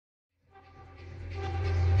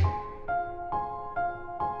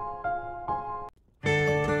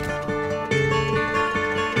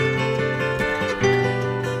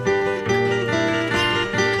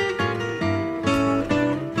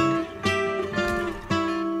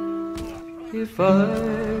If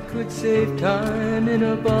I could save time in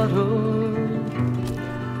a bottle,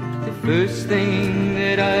 the first thing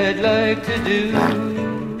that I'd like to do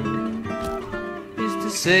is to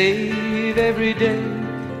save every day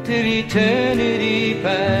till eternity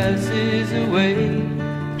passes away,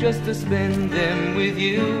 just to spend them with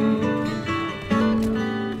you.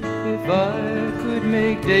 If I could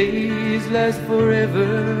make days last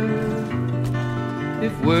forever,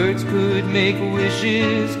 if words could make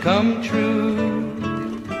wishes come true,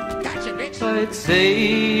 gotcha, bitch. I'd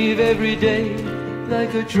save every day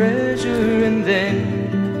like a treasure, and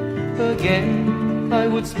then again I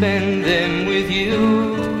would spend them with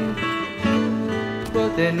you.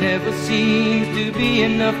 But there never seems to be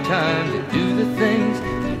enough time to do the things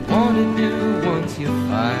you want to do once you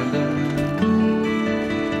find them.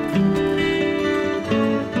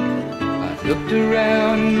 I've looked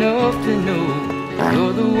around enough to know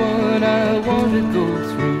you're the one I want to go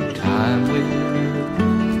through time with.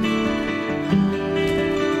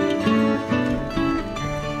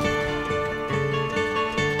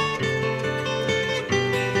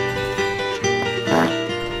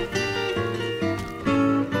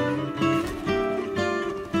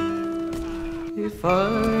 If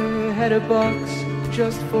I had a box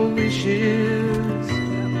just for wishes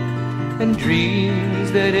and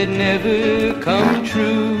dreams that had never come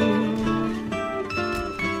true,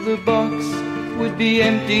 the box would be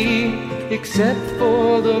empty except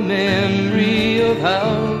for the memory of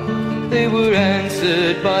how they were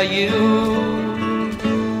answered by you.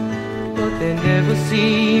 But there never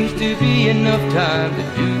seems to be enough time to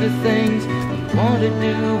do the things you want to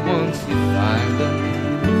do once you find them.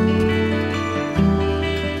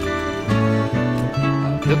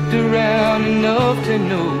 I've looked around enough to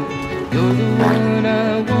know you're the one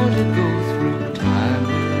I want to go through.